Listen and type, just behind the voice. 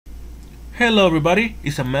Hello everybody,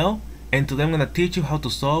 it's Amell, and today I'm going to teach you how to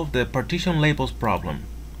solve the partition labels problem.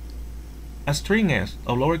 A string S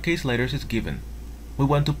of lowercase letters is given. We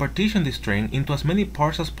want to partition this string into as many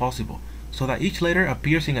parts as possible so that each letter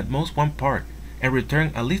appears in at most one part and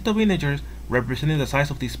return a list of integers representing the size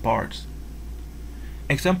of these parts.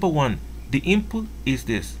 Example 1. The input is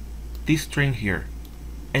this string here,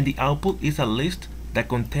 and the output is a list that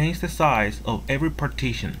contains the size of every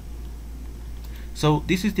partition. So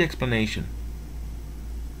this is the explanation.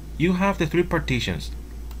 You have the three partitions,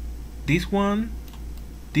 this one,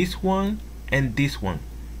 and this one,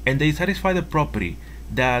 and they satisfy the property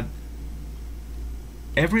that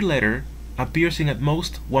every letter appears in at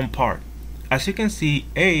most one part. As you can see,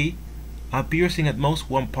 A appears in at most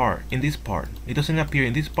one part, in this part. It doesn't appear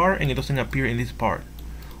in this part and it doesn't appear in this part.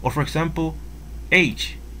 Or for example,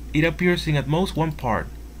 H, it appears in at most one part,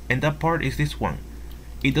 and that part is this one.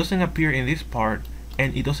 It doesn't appear in this part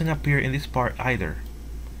and it doesn't appear in this part either.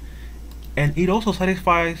 And it also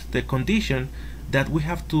satisfies the condition that we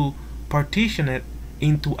have to partition it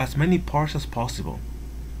into as many parts as possible.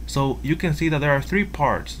 So you can see that there are three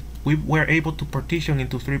parts. We were able to partition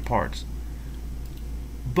into three parts.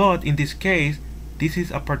 But in this case, this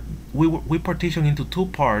is we partition into two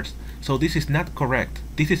parts, so this is not correct.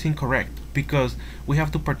 This is incorrect because we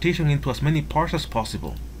have to partition into as many parts as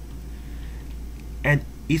possible. And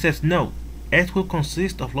it says note, S will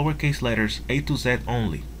consist of lowercase letters A to Z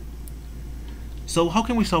only. So how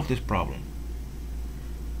can we solve this problem?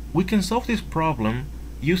 We can solve this problem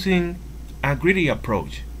using a greedy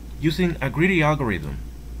approach, using a greedy algorithm.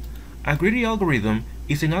 A greedy algorithm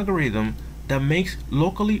is an algorithm that makes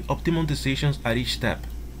locally optimal decisions at each step.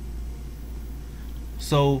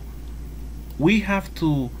 So we have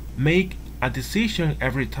to make a decision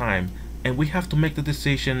every time, and we have to make the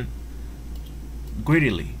decision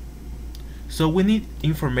greedily. So we need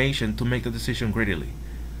information to make the decision greedily.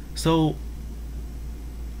 So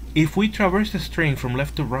if we traverse the string from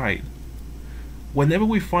left to right, whenever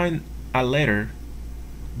we find a letter,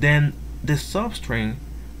 then the substring,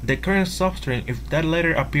 the current substring, if that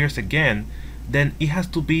letter appears again, then it has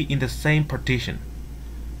to be in the same partition.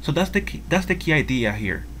 So that's the key idea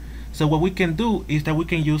here. So what we can do is that we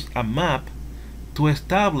can use a map to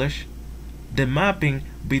establish the mapping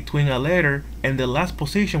between a letter and the last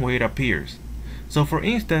position where it appears. So for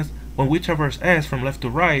instance, when we traverse S from left to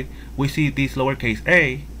right, we see this lowercase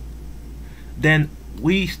a, then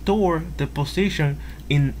we store the position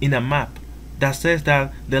in a map that says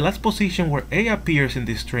that the last position where A appears in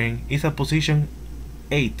this string is at position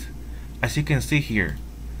 8, as you can see here.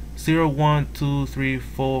 0, 1, 2, 3,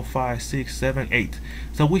 4, 5, 6, 7, 8.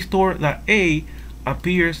 So we store that A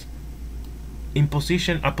appears in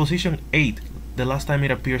position 8 the last time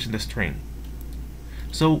it appears in the string.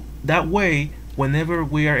 So that way, whenever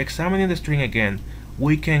we are examining the string again,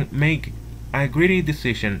 we can make a greedy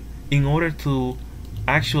decision in order to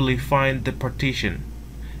actually find the partition,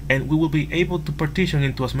 and we will be able to partition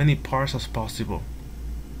into as many parts as possible.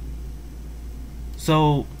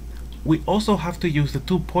 So we also have to use the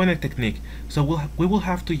two-pointer technique. So we will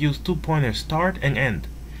have to use two pointers, start and end.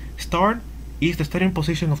 Start is the starting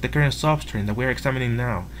position of the current substring that we are examining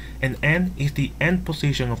now, and end is the end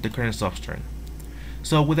position of the current substring.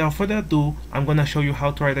 So without further ado, I'm going to show you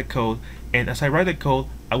how to write the code, and as I write the code,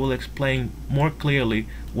 I will explain more clearly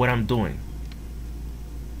what I'm doing.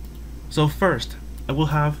 So first, I will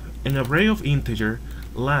have an array of integer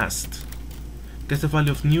last gets the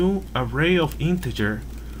value of new array of integer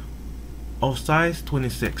of size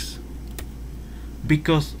 26.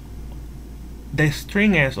 Because the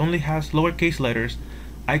string S only has lowercase letters,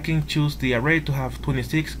 I can choose the array to have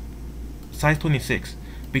size 26,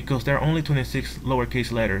 because there are only 26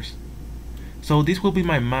 lowercase letters. So this will be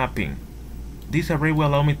my mapping. This array will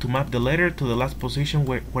allow me to map the letter to the last position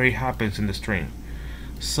where it happens in the string.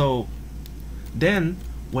 So then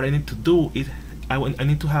what I need to do is I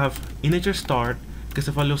need to have integer start gets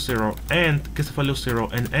the value of 0, end gets the value of 0,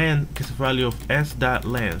 and end gets the value of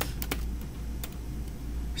s.length.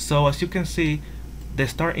 So as you can see, the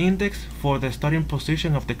start index for the starting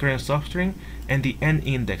position of the current substring and the end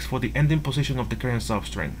index for the ending position of the current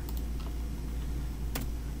substring.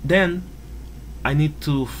 Then I need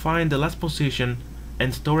to find the last position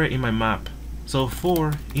and store it in my map. So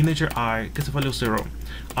for integer I gets the value of 0,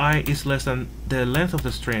 I is less than the length of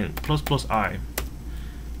the string plus I.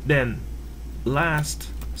 Then last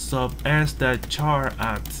sub s.char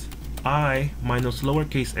at I minus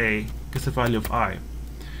lowercase a gets the value of I.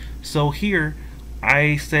 So here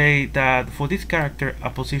I say that for this character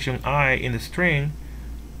at position I in the string,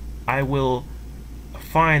 I will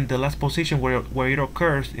find the last position where it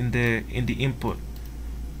occurs in the input.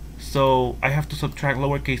 So I have to subtract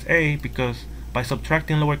lowercase a, because by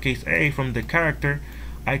subtracting lowercase a from the character,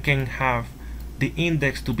 I can have the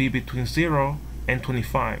index to be between 0 and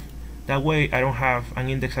 25. That way I don't have an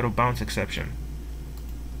index out of bounds exception.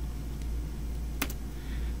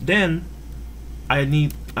 Then I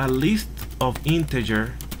need a list of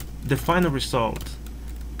integer, the final result.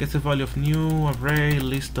 Gets the value of new array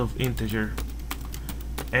list of integer.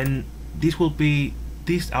 And this will be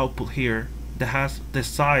this output here that has the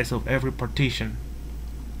size of every partition.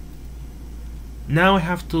 Now I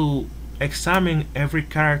have to examine every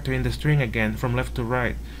character in the string again from left to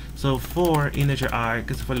right. So for integer I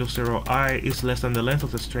gets the value of 0, I is less than the length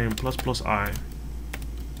of the string plus I.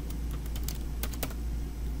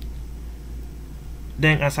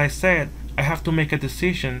 Then, as I said, I have to make a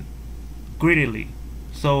decision greedily.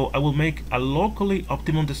 So I will make a locally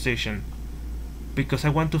optimum decision, because I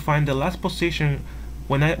want to find the last position.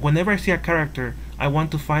 Whenever I see a character, I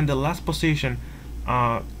want to find the last position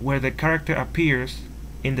where the character appears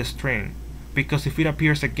in the string, because if it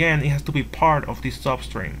appears again, it has to be part of this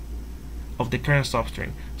substring, of the current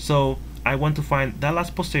substring. So I want to find that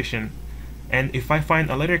last position, and if I find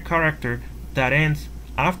a later character that ends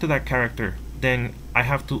after that character, then I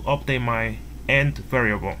have to update my end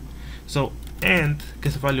variable. So end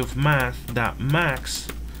gets the value of math, that max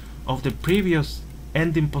of the previous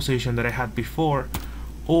ending position that I had before,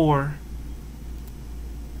 or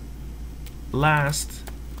last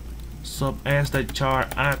sub s that char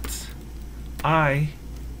at I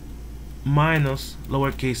minus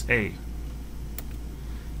lowercase a.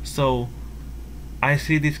 So I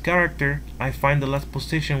see this character, I find the last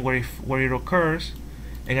position where it occurs,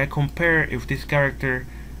 and I compare if this character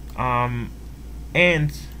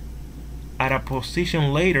ends at a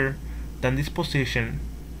position later than this position.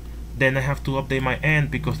 Then I have to update my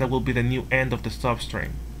end, because that will be the new end of the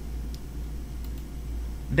substring.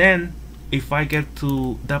 Then if I get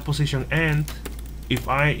to that position end, if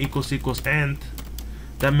I equals end,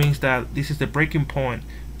 that means that this is the breaking point.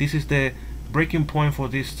 This is the breaking point for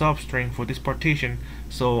this substring, for this partition.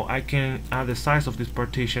 So I can add the size of this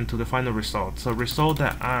partition to the final result. So result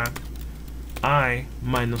that add I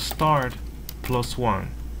minus start plus 1.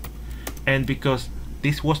 And because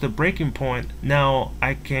this was the breaking point, now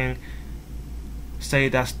I can say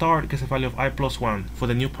that start gets a value of I plus 1 for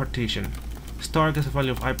the new partition. Start gets a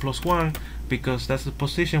value of I plus 1 because that's the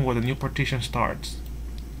position where the new partition starts.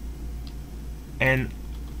 And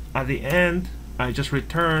at the end, I just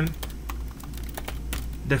return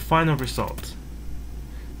the final result.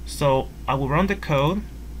 So I will run the code.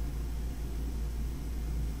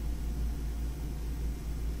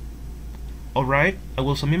 Alright, I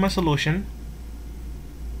will submit my solution.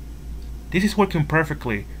 This is working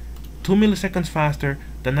perfectly, 2 milliseconds faster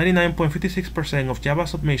than 99.56% of Java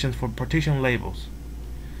submissions for partition labels.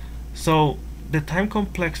 So the time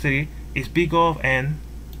complexity is big O of n,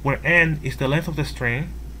 where n is the length of the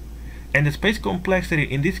string, and the space complexity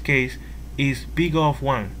in this case is big O of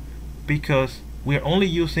 1, because we're only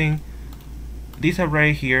using this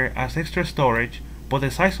array here as extra storage, but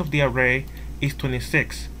the size of the array is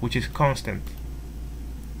 26, which is constant.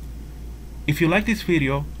 If you like this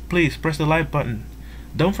video, please press the like button.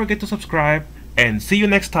 Don't forget to subscribe, and see you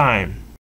next time.